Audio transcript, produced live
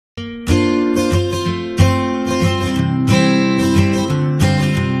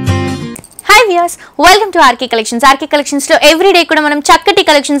Viewers welcome to RK collections. RK collections లో everyday కూడా మనం చక్కటి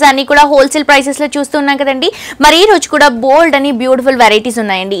కలెక్షన్స్ అన్ని కూడా హోల్సేల్ ప్రైసెస్ లో చూస్తున్నాం కదండి. మరి ఈ రోజు కూడా బోల్డ్ అని బ్యూటిఫుల్ వెరైటీస్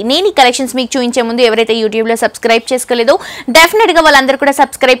ఉన్నాయండి. నేను ఈ కలెక్షన్స్ మీకు చూపించే ముందు ఎవరైతే యూట్యూబ్ లో సబ్స్క్రైబ్ చేసుకోలేదో డెఫినెట్ గా వాళ్ళందరూ కూడా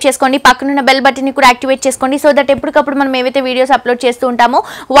సబ్స్క్రైబ్ చేసుకోండి. పక్కనున్న బెల్ బటన్ ని కూడా యాక్టివేట్ చేసుకోండి. సో దట్ ఎప్పటికప్పుడు మనం ఏవైతే వీడియోస్ అప్లోడ్ చేస్తూ ఉంటామో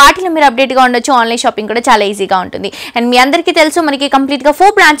వాటిలో మీరు అప్డేట్ గా ఉండొచ్చు. ఆన్లైన్ షాపింగ్ కూడా చాలా ఈజీగా ఉంటుంది. అండ్ మీ అందరికీ తెలుసు మనకి కంప్లీట్ గా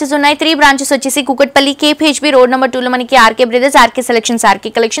 4 బ్రాంచెస్ ఉన్నాయి. 3 బ్రాంచెస్ వచ్చేసి కుకట్పల్లి, KPBH రోడ్ నెంబర్ 2 లో మనకి RK brothers, RK selections,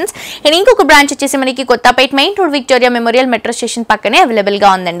 RK collections. And ఇంకొక బ్రాంచ్ వచ్చేసి మనకి Kothapet main road Victoria memorial metro station పక్కనే అవైలబుల్ గా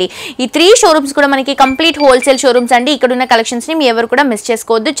ఉందండి. ఈ 3 షోరూమ్స్ కూడా మనకి కంప్లీట్ హోల్సేల్ షోరూమ్స్ అండి. ఇక్కడ ఉన్న కలెక్షన్స్ ని మీ ఎవరు కూడా మిస్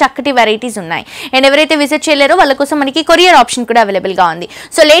చేసుకోవద్దు. చక్కటి వెరైటీస్ ఉన్నాయి. అండ్ ఎవరైతే విజిట్ చేయలేరో వాళ్ళ కోసం మనకి కొరియర్ ఆప్షన్ కూడా అవైలబుల్ గా ఉంది.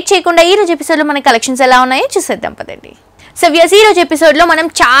 సో లేట్ చేయకుండా ఈ రోజు ఎపిసోడ్ లో మన కలెక్షన్స్ ఎలా ఉన్నాయో చూసేద్దాం పదండి. సో వ్యూయర్స్, ఈ రోజు ఎపిసోడ్ లో మనం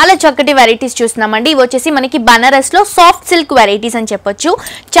చాలా చక్కటి వెరైటీస్ చూస్తున్నామండి. ఇవి వచ్చేసి మనకి బనారస్ లో సాఫ్ట్ సిల్క్ వెరైటీస్ అని చెప్పొచ్చు.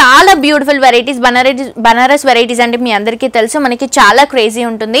 చాలా బ్యూటిఫుల్ వెరైటీస్. బనారస్ వెరైటీస్ అంటే మీ అందరికీ తెలుసు మనకి చాలా క్రేజీ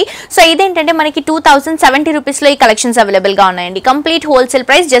ఉంటుంది. సో ఇదేంటంటే మనకి 2070 రూపీస్ లో ఈ కలెక్షన్స్ అవైలబుల్ గా ఉన్నాయండి. Complete wholesale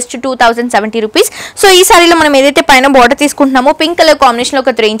price just 2070 rupees. So ఈ సారీలో మనం ఏదైతే పైన బోర్డర్ తీసుకుంటున్నామో పింక్ కలర్ కాంబినేషన్ లో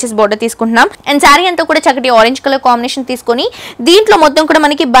ఒక 3 ఇంచెస్ బోర్డర్ తీసుకుంటున్నాం. అండ్ సారీ అంతా కూడా చక్కటి ఆరెంజ్ కలర్ కాంబినేషన్ తీసుకొని దీంట్లో మొత్తం కూడా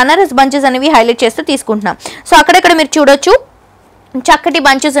మనకి బనారస్ బంచెస్ అనేవి హైలైట్ చేస్తూ తీసుకుంటున్నాం. సో అక్కడక్కడ మీరు చూడొచ్చు చక్కటి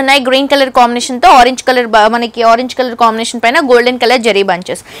బంచెస్ ఉన్నాయి. గ్రీన్ కలర్ కాంబినేషన్ తో ఆరెంజ్ కలర్ మనకి ఆరెంజ్ కలర్ కాంబినేషన్ పైన golden colour zari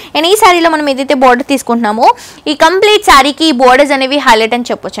bunches. And ఈ సారీలో మనం ఏదైతే బోర్డర్ తీసుకుంటున్నామో ఈ కంప్లీట్ సారీకి ఈ బోర్డర్స్ అనేవి హైలైట్ అని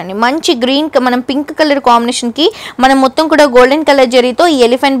చెప్పొచ్చండి. మంచి గ్రీన్ మనం పింక్ కలర్ కాంబినేషన్ కి మనం మొత్తం కూడా గోల్డెన్ కలర్ జరీతో ఈ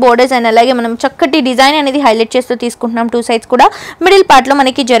ఎలిఫెంట్ బోర్డర్స్ అండ్ అలాగే మనం చక్కటి డిజైన్ అనేది హైలైట్ చేస్తూ తీసుకుంటున్నాం. 2 సైడ్స్ కూడా మిడిల్ పార్ట్ లో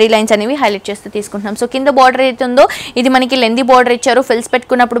మనకి జరీ లైన్స్ అనేవి హైలైట్ చేస్తూ తీసుకుంటున్నాం. సో కింద బోర్డర్ అయితే ఉందో ఇది మనకి లెందీ బోర్డర్ ఇచ్చారు. ఫిల్స్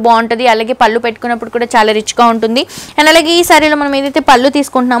పెట్టుకున్నప్పుడు బాగుంటుంది. అలాగే పళ్ళు పెట్టుకున్నప్పుడు కూడా చాలా రిచ్ గా ఉంటుంది. అండ్ అలాగే ఈ సారీలో మనం ఏదైతే పళ్ళు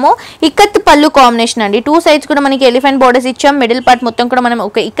తీసుకుంటున్నామో ఇక్కత్ పళ్ళు కాంబినేషన్ అండి. 2 సైడ్స్ కూడా మనకి ఎలిఫెంట్ బోర్డర్స్ ఇచ్చాం. మిడిల్ పార్ట్ మొత్తం కూడా మనం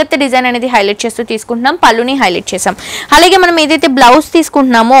ఒక ఇక్కత్ డిజైన్ అనేది హైలైట్ చేస్తూ తీసుకుంటున్నాం. పళ్ళుని హైలైట్ చేసాం. అలాగే మనం ఏదైతే బ్లౌజ్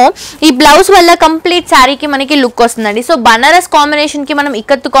తీసుకుంటున్నామో ఈ బ్లౌజ్ వల్ల కంప్లీట్ శారీకి మనకి లుక్ వస్తుందండి. సో బనారస్ కాంబినేషన్ కి మనం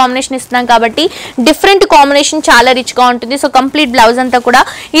ఇక్కత్ కాంబినేషన్ ఇస్తున్నాం కాబట్టి డిఫరెంట్ కాంబినేషన్ చాలా రిచ్ గా ఉంటుంది. సో కంప్లీట్ బ్లౌజ్ అంతా కూడా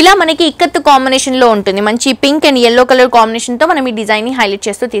ఇలా మనకి ఇక్కత్ కాంబినేషన్ లో ఉంటుంది. మంచి pink and yellow colour combination తో మనం ఈ డిజైన్ ని హైలైట్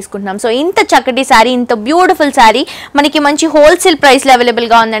చేస్తూ తీసుకుంటున్నాం. సో ఇంత చక్కటి శారీ, ఇంత బ్యూటిఫుల్ శారీ మనకి మంచి హోల్సేల్ ప్రైస్ లో అవైలబుల్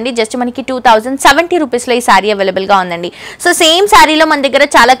గా ఉందండి. జస్ట్ మనకి 2070 రూపీస్ లో ఈ సారీ అవైలబుల్ గా ఉందండి. సో సేమ్ సారీలో మన దగ్గర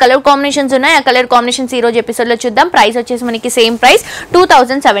చాలా కలర్ కాంబినేషన్స్ ఉన్నాయి. ఆ కలర్ కాంబినేషన్స్ ఈ రోజు ఎపిసోడ్ లో చూద్దాం. ప్రైస్ వచ్చేసి మనకి same price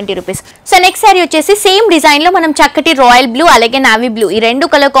 2070 rupees. So next sorry వచ్చేసి సేమ్ డిజైన్ లో మనం చక్కటి రాయల్ బ్లూ అలాగే నావీ బ్లూ ఈ 2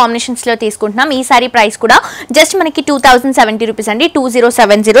 కలర్ కాంబినేషన్స్ లో తీసుకుంటున్నాం. ఈ సారీ ప్రైస్ కూడా జస్ట్ మనకి 2070 రూపీస్ అండి.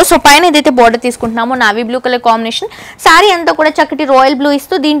 2070. సో పైన ఏదైతే border తీసుకుంటున్నామో navy blue colour combination sorry అంతా కూడా చక్కటి రాయల్ బ్లూ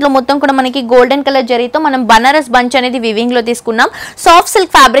ఇస్తూ దీంట్లో మొత్తం కూడా మనకి గోల్డెన్ కలర్ జరీతో మనం బనారస్ బంచ్ అనేది వివింగ్ లో తీసుకున్నాం. సాఫ్ట్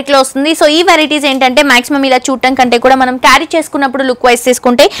సిల్క్ ఫ్యాబ్రిక్ లో వస్తుంది. సో ఈ వెరైటీస్ ఏంటంటే మాక్సిమం ఇలా చూడటం కంటే కూడా మనం క్యారీ చేసుకున్నప్పుడు లుక్ వైజ్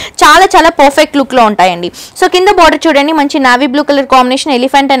తీసుకుంటే చాలా చాలా పర్ఫెక్ట్ లుక్ లో ఉంటాయండి. సో కింద బోర్డర్ చూడండి మంచి navy blue colour combination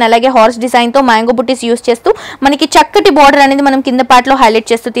elephant and అలాగే హార్స్ డిజైన్ తో మ్యాంగో బుటీస్ యూస్ చేస్తూ మనకి చక్కటి బోర్డర్ అనేది మనం కింద పార్ట్ లో హైలైట్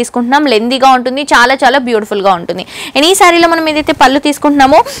చేస్తూ తీసుకుంటున్నాం. లెందీగా ఉంటుంది. చాలా చాలా బ్యూటిఫుల్ గా ఉంటుంది. అండ్ ఈ సారీలో మనం ఏదైతే పళ్ళు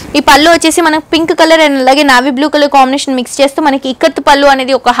తీసుకుంటున్నామో ఈ పళ్ళు వచ్చేసి మనకి పింక్ కలర్ అండ్ అలాగే navy blue colour combination mix చేస్తూ మనకి ఇక్కత్ పళ్ళు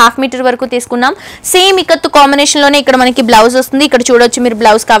అనేది ఒక 1/2 మీటర్ వరకు తీసుకున్నాం. సేమ్ ఇక్కత్ కాంబినేషన్ లోనే ఇక్కడ మనకి బ్లౌజ్ వస్తుంది. ఇక్కడ చూడొచ్చు మీరు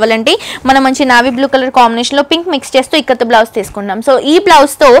బ్లౌజ్ కావాలంటే మనం మంచి నావీ బ్లూ కలర్ కాంబినేషన్ లో పింక్ మిక్స్ చేస్తూ ఇక్కత్ బ్లౌజ్ తీసుకున్నాం. సో ఈ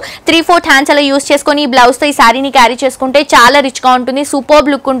బ్లౌజ్ తో 3/4 హ్యాండ్స్ అలా యూస్ చేసుకొని ఈ బ్లౌజ్ తో ఈ సారీని క్యారీ చేసుకుంటే చాలా రిచ్ గా ఉంటుంది. సూపర్బ్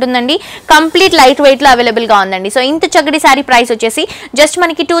లుక్ ఉంటుందండి. కంప్లీట్ లైట్ వెయిట్ లో అవైలబుల్ గా ఉందండి. సో ఇంత చక్కటి సారీ ప్రైస్ వచ్చేసి జస్ట్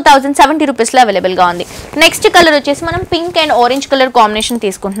మనకి 2070 రూపీస్ లో అవైలబుల్ గా ఉంది. నెక్స్ట్ కలర్ వచ్చేసి మనం pink and orange colour combination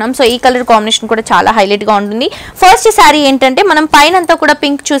తీసుకుంటున్నాం. సో ఈ కలర్ కాంబినేషన్ కూడా చాలా హైలైట్ గా ఉంటుంది. ఫస్ట్ సారీ ఏంటంటే మనం పైన అంతా కూడా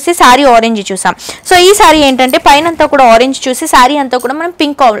పింక్ చూసి సారీ ఆరెంజ్ చూసాం. సో ఈ సారీ ఏంటంటే పైన అంతా కూడా ఆరెంజ్ చూసి సారీ అంతా కూడా మనం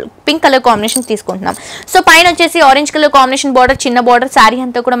పింక్ కలర్ కాంబినేషన్ తీసుకుంటున్నాం. సో పైన వచ్చేసి ఆరెంజ్ కలర్ కాంబినేషన్ బోర్డర్, చిన్న బోర్డర్, సారీ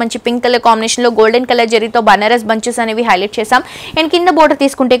అంతా కూడా మంచి పింక్ కలర్ కాంబినేషన్ లో గోల్డెన్ కలర్ జరీతో బనారస్ బంచెస్ అనేవి హైలైట్ చేసాం. అండ్ కింద బోర్డర్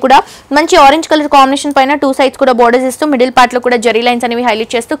తీసుకుంటే కూడా మంచి ఆరెంజ్ కలర్ కాంబినేషన్ పైన 2 సైడ్స్ కూడా బోర్డర్స్ ఇస్తూ మిడిల్ పార్ట్ లో కూడా జరీ లైన్స్ అనేవి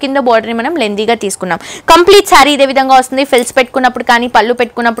హైలైట్ చేస్తూ కింద బోర్డర్ ని మనం లెందీగా తీసుకున్నాం. కంప్లీట్ సారీ ఇదే విధంగా వస్తుంది. ఫిల్స్ పెట్టుకున్నప్పుడు కానీ పళ్ళు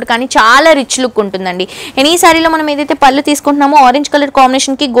పెట్టుకున్నప్పుడు కానీ చాలా రిచ్ లుక్ ఉంటుందండి. అండ్ ఈ సారీలో మనం ఏదైతే పళ్ళు తీసుకుంటున్నామో ఆరెంజ్ కలర్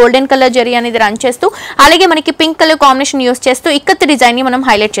కాంబినేషన్ కి గోల్డెన్ కలర్ జరీ అనేది రన్ చేస్తూ అలాగే మనకి పింక్ కలర్ కాంబినేషన్ యూస్ చేస్తూ ఇక్కత్ డిజైన్ ని మనం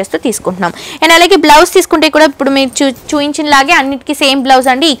హైలైట్ చేస్తూ తీసుకుంటున్నాం. అండ్ అలాగే బ్లౌజ్ తీసుకుంటే కూడా ఇప్పుడు మీరు చూపించిన లాగే అన్నిటికీ సేమ్ బ్లౌజ్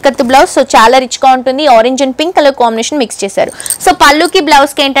అండి. ఇక్కత్ బ్లౌజ్. సో చాలా రిచ్ గా ఉంటుంది. Orange and pink colour combination mix చేశారు. సో పళ్ళుకి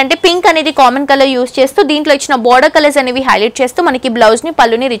బ్లౌజ్ కి ఏంటంటే పింక్ అనేది కామన్ కలర్ యూస్ చేస్తూ దీంట్లో ఇచ్చిన బోర్డర్ కలర్స్ అనేవి హైలైట్ చేస్తూ మనకి బ్లౌజ్ ని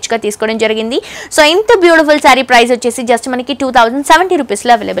పళ్ళుని రిచ్ గా తీసుకోవడం జరిగింది. సో ఇంత బ్యూటిఫుల్ సారీ ప్రైస్ వచ్చేసి జస్ట్ మనకి 2070 రూపీస్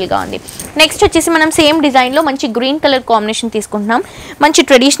లో అవైలబుల్ గా ఉంది. నెక్స్ట్ వచ్చేసి మనం సేమ్ డిజైన్ లో మంచి గ్రీన్ కలర్ కాంబినేషన్ తీసుకుంటున్నాం. మంచి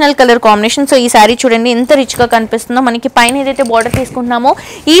ట్రెడిషనల్ కలర్ కాంబినేషన్. సో ఈ సారీ చూడండి ఎంత రిచ్ గా కనిపిస్తుందో. మనకి పైన ఏదైతే బార్డర్ తీసుకుంటున్నామో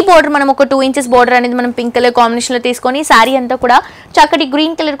ఈ బార్డర్ మనం ఒక 2 ఇంచెస్ బార్డర్ అనేది మనం పింక్ కలర్ కాంబినేషన్ లో తీసుకొని సారీ అంతా కూడా చక్కటి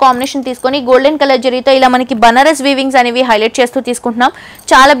గ్రీన్ కలర్ కాంబినేషన్ తీసుకొని గోల్డెన్ కలర్ జరీతో ఇలా మనకి బనారస్ వీవింగ్స్ అనేవి హైలైట్ చేస్తూ తీసుకుంటున్నాం.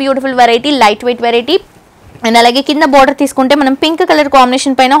 చాలా beautiful variety, light weight variety. And అలాగే కింద బార్డర్ తీసుకుంటే మనం పింక్ కలర్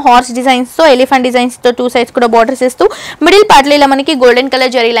కాంబినేషన్ పైన హార్స్ డిజైన్స్ తో ఎలిఫెంట్ డిజైన్స్ తో 2 సైడ్స్ కూడా బార్డర్స్ ఇస్తూ మిడిల్ పార్ట్ లో ఇలా మనకి గోల్డెన్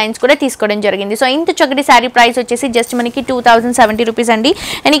కలర్ జరీ లైన్స్ కూడా తీసుకోవడం జరిగింది. సో ఇంత చక్కటి శారీ ప్రైస్ వచ్చేసి జస్ట్ మనకి 2070 రూపీస్ అండి.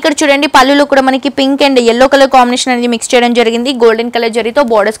 అండ్ ఇక్కడ చూడండి పళ్ళులో కూడా మనకి pink and yellow colour combination అనేది మిక్స్ చేయడం జరిగింది. గోల్డెన్ కలర్ జరీతో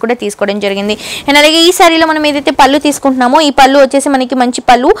బార్డర్స్ కూడా తీసుకోవడం జరిగింది. అండ్ అలాగే ఈ శారీలో మనం ఏదైతే పళ్ళు తీసుకుంటున్నామో ఈ పళ్ళు వచ్చేసి మనకి మంచి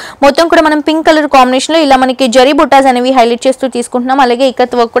పళ్ళు మొత్తం కూడా మనం పింక్ కలర్ కాంబినేషన్ లో ఇలా మనకి జరీ బుట్టాస్ అనేవి హైలైట్ చేస్తూ తీసుకుంటున్నాం. అలాగే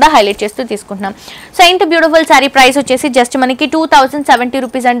ఇక్కత్ వర్క్ కూడా హైలైట్ చేస్తూ తీసుకుంటున్నాం. సో ఇంత బ్యూటిఫుల్ శారీ ప్రైస్ వచ్చేసి జస్ట్ మనకి 2070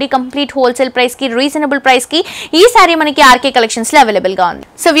 రూపీస్ అండి. కంప్లీట్ హోల్సేల్ ప్రైస్ కి, రీజనబుల్ ప్రైస్ కి ఈ సారీ మనకి ఆర్కే కలెక్షన్స్ లో అవైలబుల్ గా ఉంది.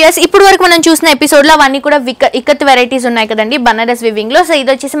 సో వ్యూయర్స్ ఇప్పుడు వరకు మనం చూసిన ఎపిసోడ్ లో అవన్నీ కూడా ఇక్కత్ వెరైటీస్ ఉన్నాయి కదండి బనారస్ వివింగ్ లో. సో ఇది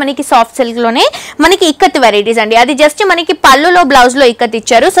వచ్చేసి మనకి సాఫ్ట్ సిల్క్ లోనే మనకి ఇక్కత్ వెరైటీస్ అండి. అది జస్ట్ మనకి పళ్ళులో బ్లౌజ్ లో ఇక్కత్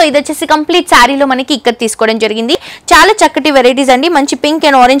ఇచ్చారు. సో ఇది వచ్చేసి కంప్లీట్ సారీలో మనకి ఇక్కత్ తీసుకోవడం జరిగింది. చాలా చక్కటి వెరైటీస్ అండి. మంచి pink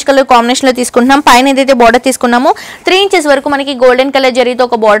and orange colour combination లో తీసుకుంటున్నాం. పైన ఏదైతే బార్డర్ తీసుకున్నామో 3 ఇంచెస్ వరకు మనకి గోల్డెన్ కలర్ జరీతో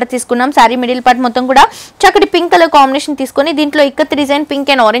ఒక బార్డర్ తీసుకున్నాం. సారీ మిడిల్ పార్ట్ మొత్తం కూడా చక్కటి పింక్ కలర్ కాంబినేషన్ తీసుకొని దీంట్లో ikat design pink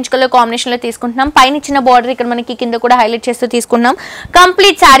and orange colour combination లో తీసుకుంటున్నాం. పైన ఇచ్చిన బార్డర్ ఇక్కడ మనకి కింద కూడా హైలైట్ చేస్తూ తీసుకున్నాం.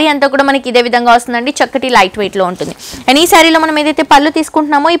 కంప్లీట్ సారీ అంతా కూడా మనకి ఇదే విధంగా వస్తుందండి. చక్కటి లైట్ వెయిట్ లో ఉంటుంది. అండ్ ఈ సారీలో మనం ఏదైతే పళ్ళు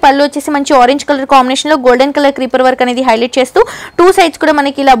తీసుకుంటున్నామో ఈ పళ్ళు వచ్చేసి మంచి ఆరెంజ్ కలర్ కాంబినేషన్ లో గోల్డెన్ కలర్ క్రీపర్ వర్క్ అనేది హైలైట్ చేస్తూ 2 సైడ్స్ కూడా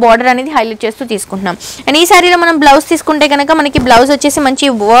మనకి ఇలా బార్డర్ అనేది హైలైట్ చేస్తూ తీసుకుంటున్నాం. అండ్ ఈ సారీలో మనం బ్లౌజ్ తీసుకుంటే కనుక మనకి బ్లౌజ్ వచ్చేసి మంచి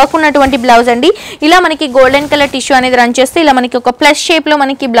వర్క్ ఉన్నటువంటి బ్లౌజ్ అండి. ఇలా మనకి గోల్డెన్ కలర్ టిష్యూ అనేది రన్ చేస్తూ ఇలా మనకి ఒక ప్లస్ షేప్ లో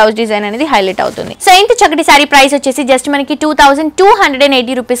మనకి బ్లౌజ్ డిజైన్ అనేది హైలైట్ అవుతుంది. సో ఇంత చక్కటి సారీ ప్రైస్ వచ్చేసి జస్ట్ మనకి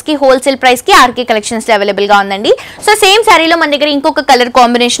 2280 రూపీస్ కి హోల్సేల్ ప్రైస్ కి ఆర్కే కలెక్షన్స్ లో అవైలబుల్ గా ఉందండి. సో సేమ్ సారీలో మన దగ్గర ఇంకొక కలర్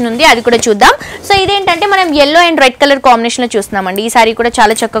కాంబినేషన్ ఉంది, అది కూడా చూద్దాం. సో ఇదేంటంటే మనం yellow and red colour combination లో చూస్తున్నామండి. ఈ సారీ కూడా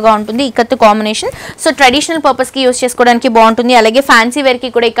చాలా చక్కగా ఉంటుంది. Ikat combination. So traditional purpose కి యూస్ చేసుకోవడానికి బాగుంటుంది. అలాగే ఫ్యాన్సీ వేర్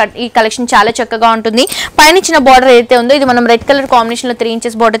కి కూడా ఈ కలెక్షన్ చాలా చక్కగా ఉంటుంది. పైన ఇచ్చిన బార్డర్ ఏదైతే ఉందో ఇది మనం రెడ్ కలర్ కాంబినేషన్ లో 3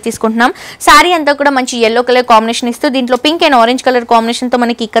 ఇంచెస్ బార్డర్ తీసుకుంటున్నాం. సారీ అంతా కూడా మంచి yellow కలర్ కాంబినేషన్ ఇస్తూ దీంట్లో pink and orange colour combination తో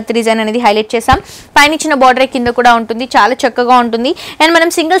మనకి ఇక్కత్ డిజైన్ అనేది హైలైట్ చేసాం. పైన ఇచ్చిన బార్డర్ కింద కూడా ఉంటుంది. చాలా చక్కగా ఉంటుంది. అండ్ మనం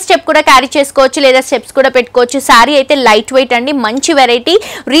సింగిల్ స్టెప్ కూడా క్యారీ చేసుకోవచ్చు లేదా స్టెప్స్ కూడా పెట్టుకోవచ్చు. సారీ అయితే లైట్ వెయిట్ అండి. మంచి వెరైటీ,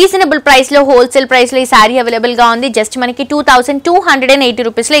 రీజనబుల్ ప్రైస్ లో హోల్సేల్ ప్రైస్ లో ఈ సారీ అవైలబుల్ గా ఉంది. జస్ట్ మనకి 2280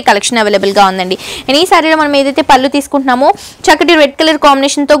 రూపీస్ లో ఈ కలెక్షన్ అవైలబుల్ గా ఉందండి. అండ్ ఈ సారీలో మనం ఏదైతే పళ్ళు తీసుకుంటున్నామో చక్కటి రెడ్ కలర్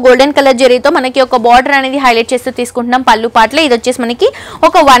కాంబినేషన్ తో గోల్డెన్ కలర్ జరీతో మనకి ఒక బార్డర్ అనేది హైలైట్ చేస్తూ తీసుకుంటున్నాం. పళ్ళు పాటలో ఇది వచ్చేసి మనకి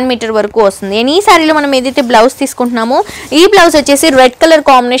ఒక 1 మీటర్ వరకు వస్తుంది. అండ్ ఈ సారీలో మనం ఏదైతే బ్లౌజ్ తీసుకుంటున్నామో ఈ బ్లౌజ్ వచ్చేసి రెడ్ కలర్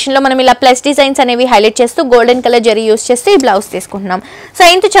కాంబినేషన్ లో మనం ఇలా ప్లస్ డిజైన్స్ అనేవి హైలైట్ చేస్తూ గోల్డెన్ కలర్ జరీ యూస్ చేస్తూ ఈ బ్లౌజ్ తీసుకుంటున్నాం. సో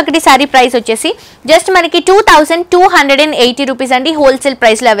ఇంత చక్కటి సారీ ప్రైస్ వచ్చేసి జస్ట్ మనకి 2280 రూపీస్ అండి. హోల్సేల్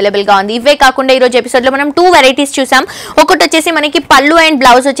ప్రైస్ లో అవైలబుల్ గా ఉంది. ఇవే కాకుండా ఈ రోజు ఎపిసోడ్ లో మనం 2 వెరైటీస్ చూసాం. ఒకటి వచ్చేసి మనకి పళ్ళు అండ్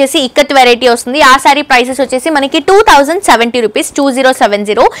బ్లౌజ్ వచ్చేసి ఇక్కత్ వెరైటీ వస్తుంది. ఆ సారీ ప్రైసెస్ వచ్చేసి మనకి 2070 రూపీస్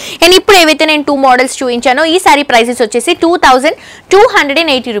 2070. అండ్ ఇప్పుడు ఏవైతే నేను 2 మోడల్స్ చూపించానో ఈ సారీ ప్రైసెస్ వచ్చేసి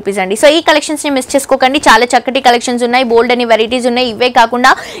 2280 రూపీస్ అండి. సో ఈ కలెక్షన్స్ ని మిస్ చేసుకోకండి. చాలా చక్కటి కలెక్షన్స్ ఉన్నాయి, బోల్డ్ అని వెరైటీస్ ఉన్నాయి. ఇవే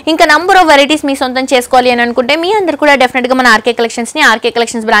కాకుండా ఇంకా నంబర్ ఆఫ్ వెరైటీస్ మీ సొంతం చేసుకోవాలి అని అనుకుంటే మీ అందరూ కూడా డెఫినెట్ గా మన ఆర్కే కలెక్షన్స్ ని, ఆర్కే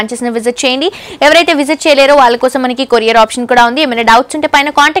కలెక్షన్స్ బ్రాంచెస్ ని విజిట్ చేయండి. ఎవరైతే విజిట్ చేయలేరో వాళ్ళ కోసం మనకి కొరియర్ ఆప్షన్ కూడా ఉంది. ఏమైనా డౌట్స్ ఉంటే పైన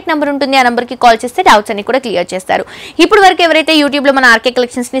కాంటాక్ట్ నెంబర్ ఉంటుంది, ఆ నెంబర్ కి కాల్ చేస్తే డౌట్స్ అన్ని కూడా క్లియర్ చేస్తారు. ఇప్పుడు వరకు ఎవరైతే యూట్యూబ్ లో మన ఆర్కే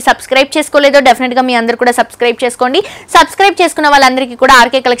కలెక్షన్స్ ని సబ్స్క్రైబ్ చేసుకోలేదో డెఫినెట్ గా మీ అందరూ కూడా సబ్స్క్రైబ్ చేసుకోండి. సబ్స్క్రైబ్ చేసుకున్న వాళ్ళందరికీ కూడా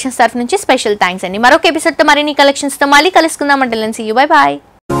ఆర్కే కలెక్షన్స్ తరఫు నుంచి స్పెషల్ థ్యాంక్స్ అండి. మరొక ఎపిసోడ్ తో మరిన్ని కలెక్షన్స్ తో మళ్ళీ కలుసుకుందాం. అంటే సీ యూ, బై బాయ్.